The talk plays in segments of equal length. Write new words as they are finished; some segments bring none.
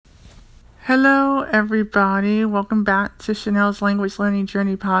Hello, everybody. Welcome back to Chanel's Language Learning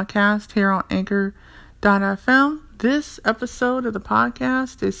Journey podcast here on Anchor.fm. This episode of the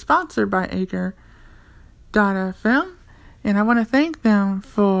podcast is sponsored by Anchor.fm, and I want to thank them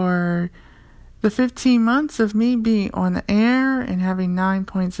for the 15 months of me being on the air and having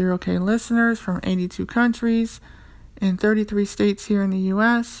 9.0K listeners from 82 countries in 33 states here in the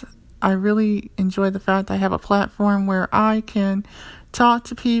U.S. I really enjoy the fact I have a platform where I can talk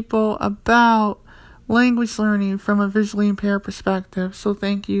to people about language learning from a visually impaired perspective. So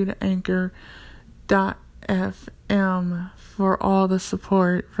thank you to Anchor.fm for all the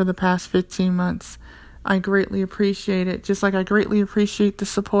support for the past 15 months. I greatly appreciate it, just like I greatly appreciate the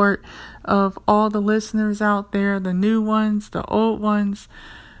support of all the listeners out there, the new ones, the old ones.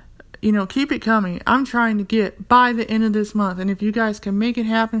 Keep it coming. I'm trying to get by the end of this month, and if you guys can make it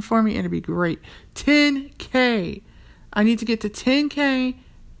happen for me, it'd be great. 10K. I need to get to 10K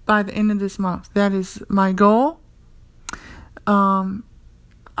by the end of this month. That is my goal.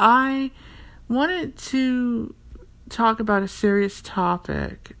 I wanted to talk about a serious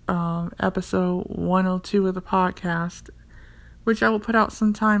topic, episode 102 of the podcast, which I will put out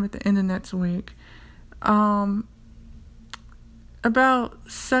sometime at the end of next week,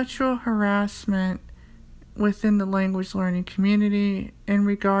 about sexual harassment within the language learning community in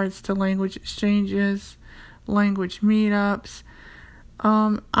regards to language exchanges, language meetups.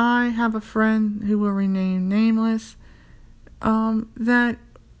 I have a friend who will remain nameless that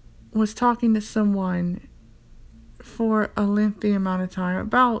was talking to someone for a lengthy amount of time,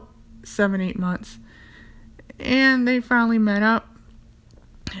 about 7-8 months, and they finally met up,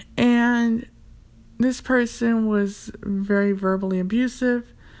 and this person was very verbally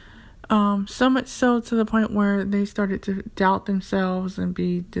abusive, so much so to the point where they started to doubt themselves and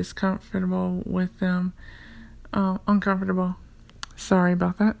be uncomfortable. Sorry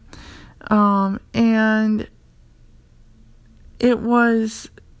about that. And it was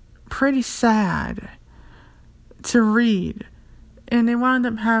pretty sad to read. And they wound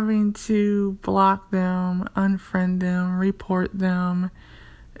up having to block them, unfriend them, report them.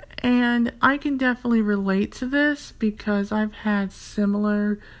 And I can definitely relate to this because I've had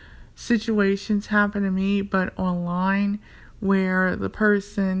similar situations happen to me, but online, where the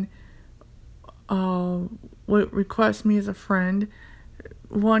person would request me as a friend,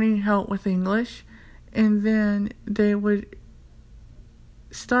 wanting help with English, and then they would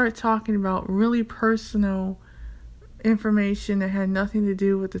start talking about really personal information that had nothing to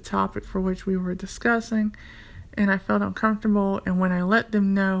do with the topic for which we were discussing, and I felt uncomfortable. And when I let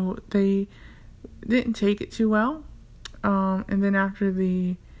them know, they didn't take it too well, and then after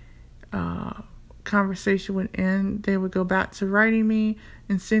the conversation would end, they would go back to writing me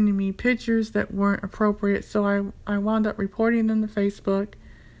and sending me pictures that weren't appropriate. So I wound up reporting them to Facebook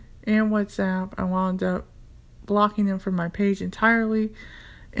and WhatsApp. I wound up blocking them from my page entirely.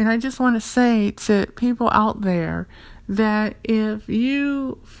 And I just want to say to people out there that if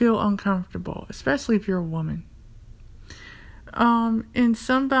you feel uncomfortable, especially if you're a woman, and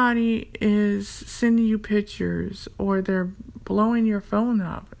somebody is sending you pictures, or they're blowing your phone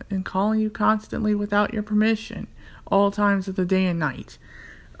up and calling you constantly without your permission, all times of the day and night,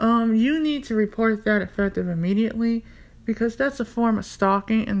 you need to report that effective immediately, because that's a form of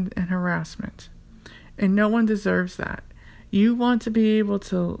stalking and harassment, and no one deserves that. You want to be able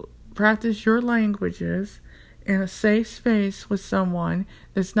to practice your languages in a safe space with someone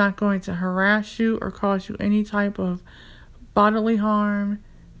that's not going to harass you or cause you any type of bodily harm,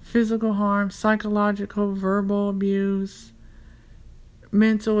 physical harm, psychological, verbal abuse,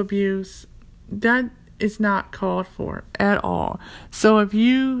 mental abuse. That is not called for at all. So if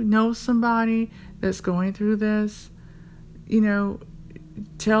you know somebody that's going through this,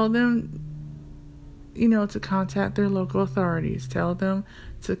 tell them, to contact their local authorities. Tell them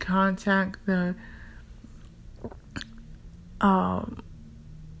to contact the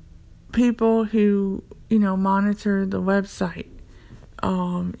people who, monitor the website.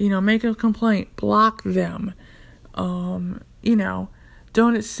 Make a complaint, block them.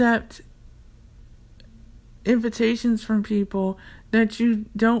 Don't accept invitations from people that you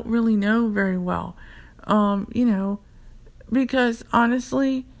don't really know very well. Because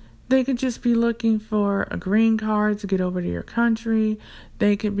honestly, they could just be looking for a green card to get over to your country.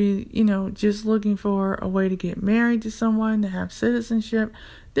 They could be, just looking for a way to get married to someone, to have citizenship.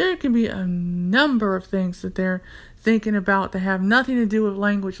 There could be a number of things that they're thinking about that have nothing to do with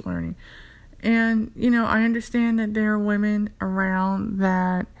language learning. And, I understand that there are women around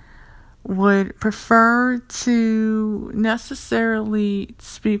that would prefer to necessarily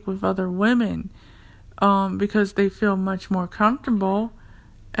speak with other women because they feel much more comfortable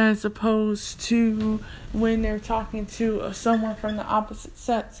as opposed to when they're talking to someone from the opposite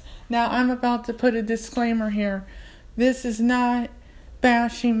sex. Now, I'm about to put a disclaimer here. This is not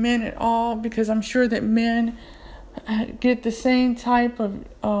bashing men at all, because I'm sure that men get the same type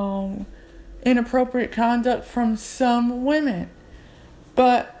of inappropriate conduct from some women.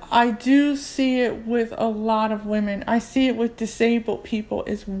 But I do see it with a lot of women. I see it with disabled people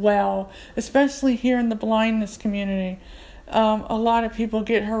as well, especially here in the blindness community. A lot of people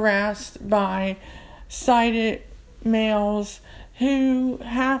get harassed by sighted males who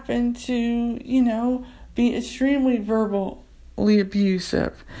happen to, be extremely verbally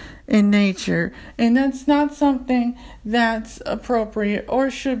abusive in nature. And that's not something that's appropriate or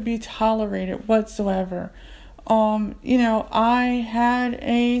should be tolerated whatsoever. I had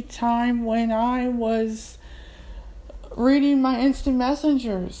a time when I was reading my instant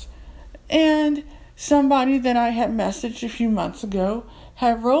messengers, and somebody that I had messaged a few months ago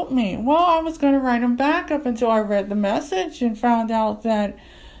had wrote me. Well, I was going to write them back up until I read the message and found out that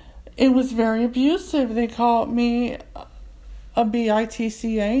it was very abusive. They called me a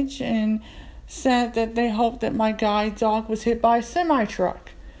bitch and said that they hoped that my guide dog was hit by a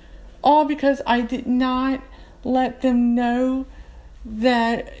semi-truck. All because I did not let them know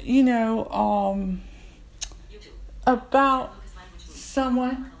that, about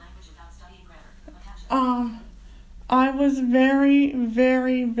someone. I was very,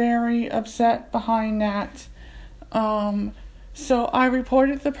 very, very upset behind that. So I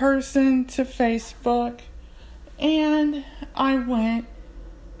reported the person to Facebook, and I went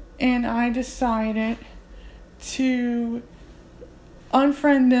and I decided to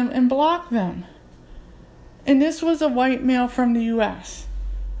unfriend them and block them. And this was a white male from the U.S.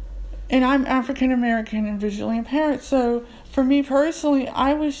 And I'm African American and visually impaired. So for me personally,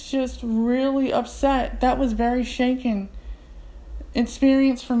 I was just really upset. That was very shaken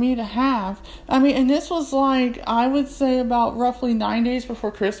experience for me to have. And this was I would say about roughly 9 days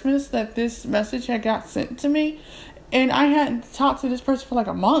before Christmas that this message had got sent to me. And I hadn't talked to this person for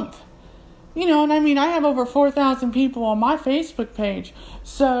a month. I have over 4,000 people on my Facebook page.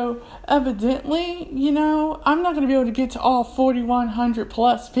 So evidently, I'm not going to be able to get to all 4,100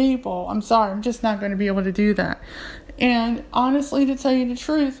 plus people. I'm sorry, I'm just not going to be able to do that. And honestly, to tell you the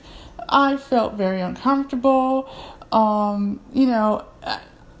truth, I felt very uncomfortable. I've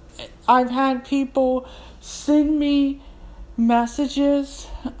had people send me messages,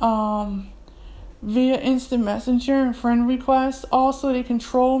 via instant messenger and friend requests. Also, they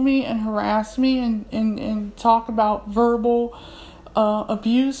control me and harass me and talk about verbal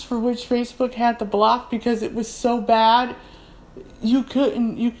abuse, for which Facebook had to block because it was so bad you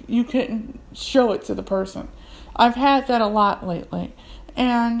couldn't show it to the person. I've had that a lot lately.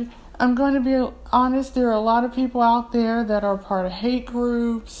 And I'm going to be honest, there are a lot of people out there that are part of hate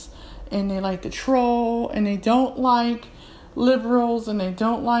groups, and they like to troll, and they don't like liberals, and they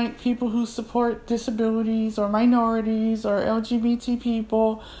don't like people who support disabilities or minorities or LGBT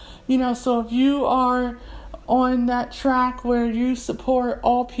people. So if you are on that track where you support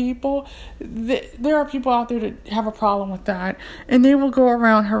all people, there are people out there that have a problem with that, and they will go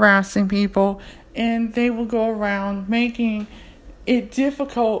around harassing people, and they will go around making it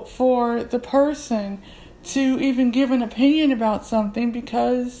difficult for the person to even give an opinion about something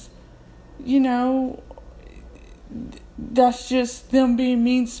because, that's just them being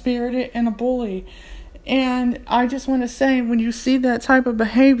mean-spirited and a bully. And I just want to say, when you see that type of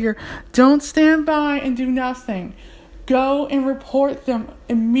behavior, don't stand by and do nothing. Go and report them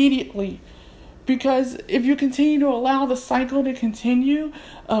immediately. Because if you continue to allow the cycle to continue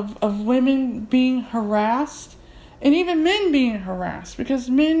of women being harassed, and even men being harassed, because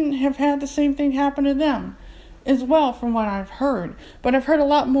men have had the same thing happen to them as well, from what I've heard. But I've heard a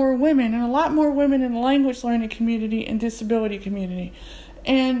lot more women, and a lot more women in the language learning community and disability community.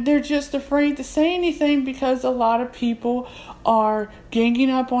 And they're just afraid to say anything because a lot of people are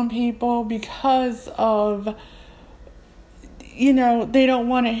ganging up on people because of, they don't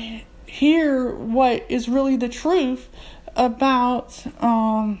want to hear what is really the truth about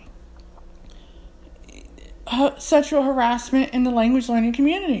sexual harassment in the language learning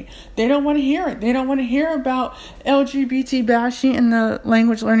community. They don't want to hear it. They don't want to hear about LGBT bashing in the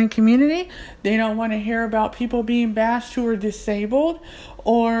language learning community. They don't want to hear about people being bashed who are disabled,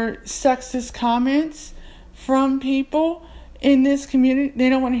 or sexist comments from people in this community. They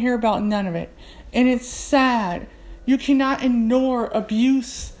don't want to hear about none of it. And it's sad. You cannot ignore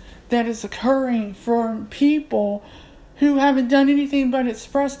abuse that is occurring from people who haven't done anything but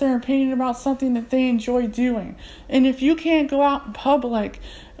express their opinion about something that they enjoy doing. And if you can't go out in public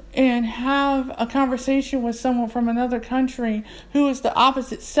and have a conversation with someone from another country who is the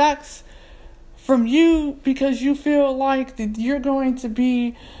opposite sex from you because you feel like that you're going to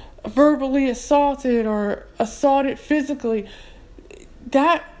be verbally assaulted or assaulted physically,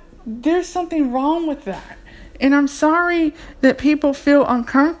 that there's something wrong with that. And I'm sorry that people feel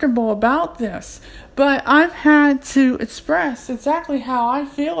uncomfortable about this, but I've had to express exactly how I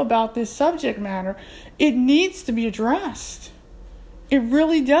feel about this subject matter. It needs to be addressed. It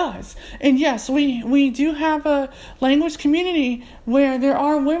really does. And yes, we do have a language community where there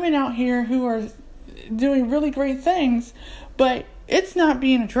are women out here who are doing really great things, but it's not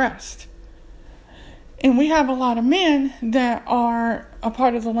being addressed. And we have a lot of men that are a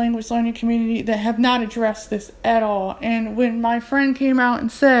part of the language learning community that have not addressed this at all. And when my friend came out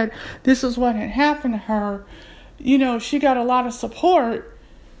and said this is what had happened to her, she got a lot of support.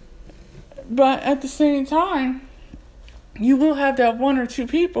 But at the same time, you will have that one or two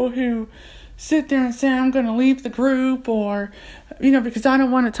people who sit there and say, I'm going to leave the group, or, because I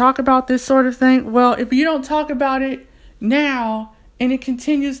don't want to talk about this sort of thing. Well, if you don't talk about it now, and it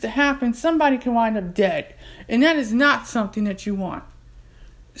continues to happen, somebody can wind up dead. And that is not something that you want.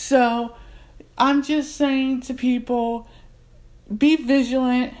 So I'm just saying to people, be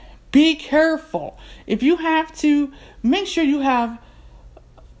vigilant, be careful. If you have to, make sure you have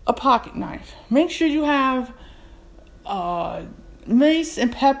a pocket knife. Make sure you have mace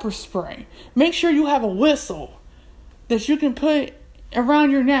and pepper spray. Make sure you have a whistle that you can put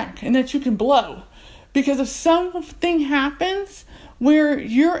around your neck and that you can blow. Because if something happens where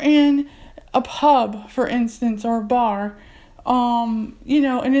you're in a pub, for instance, or a bar, and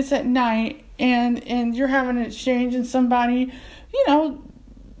it's at night, and you're having an exchange, and somebody,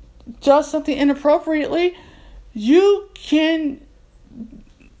 does something inappropriately, you can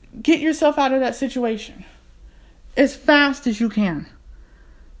get yourself out of that situation as fast as you can.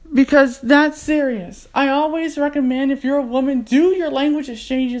 Because that's serious. I always recommend, if you're a woman, do your language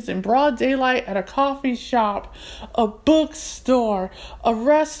exchanges in broad daylight at a coffee shop, a bookstore, a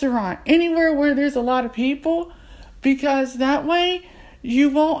restaurant, anywhere where there's a lot of people, because that way you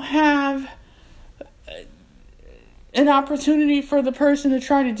won't have an opportunity for the person to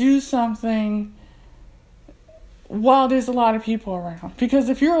try to do something while there's a lot of people around. Because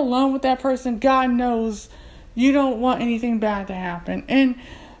if you're alone with that person, God knows you don't want anything bad to happen. And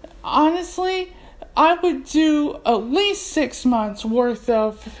honestly, I would do at least 6 months worth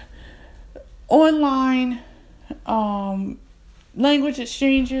of online language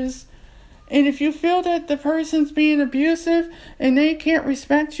exchanges. And if you feel that the person's being abusive and they can't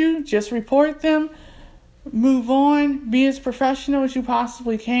respect you, just report them, move on, be as professional as you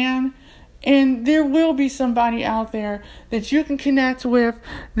possibly can. And there will be somebody out there that you can connect with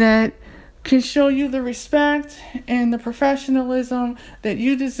that can show you the respect and the professionalism that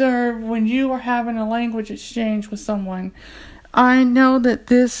you deserve when you are having a language exchange with someone. I know that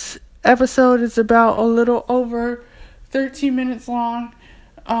this episode is about a little over 13 minutes long.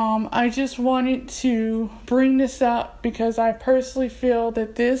 I just wanted to bring this up because I personally feel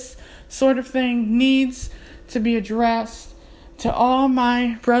that this sort of thing needs to be addressed. To all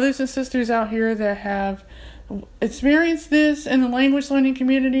my brothers and sisters out here that have experienced this in the language learning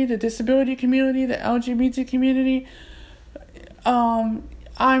community, the disability community, the LGBT community,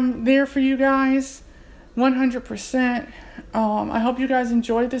 I'm there for you guys 100%. I hope you guys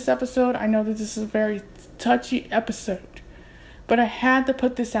enjoyed this episode. I know that this is a very touchy episode, but I had to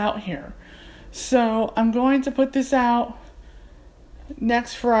put this out here. So I'm going to put this out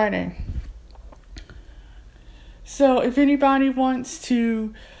next Friday. So if anybody wants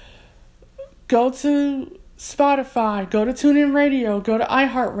to go to Spotify, go to TuneIn Radio, go to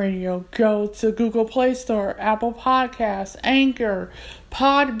iHeartRadio, go to Google Play Store, Apple Podcasts, Anchor,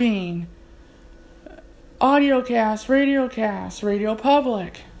 Podbean, AudioCast, RadioCast, Radio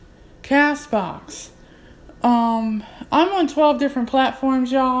Public, CastBox. I'm on 12 different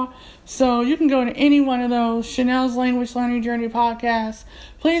platforms, y'all. So you can go to any one of those. Chanel's Language Learning Journey podcast.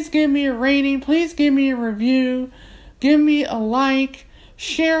 Please give me a rating. Please give me a review. Give me a like.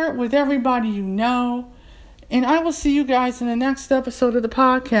 Share it with everybody you know. And I will see you guys in the next episode of the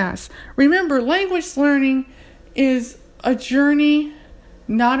podcast. Remember, language learning is a journey,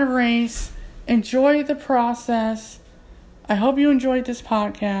 not a race. Enjoy the process. I hope you enjoyed this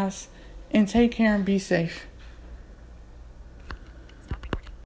podcast. And take care and be safe.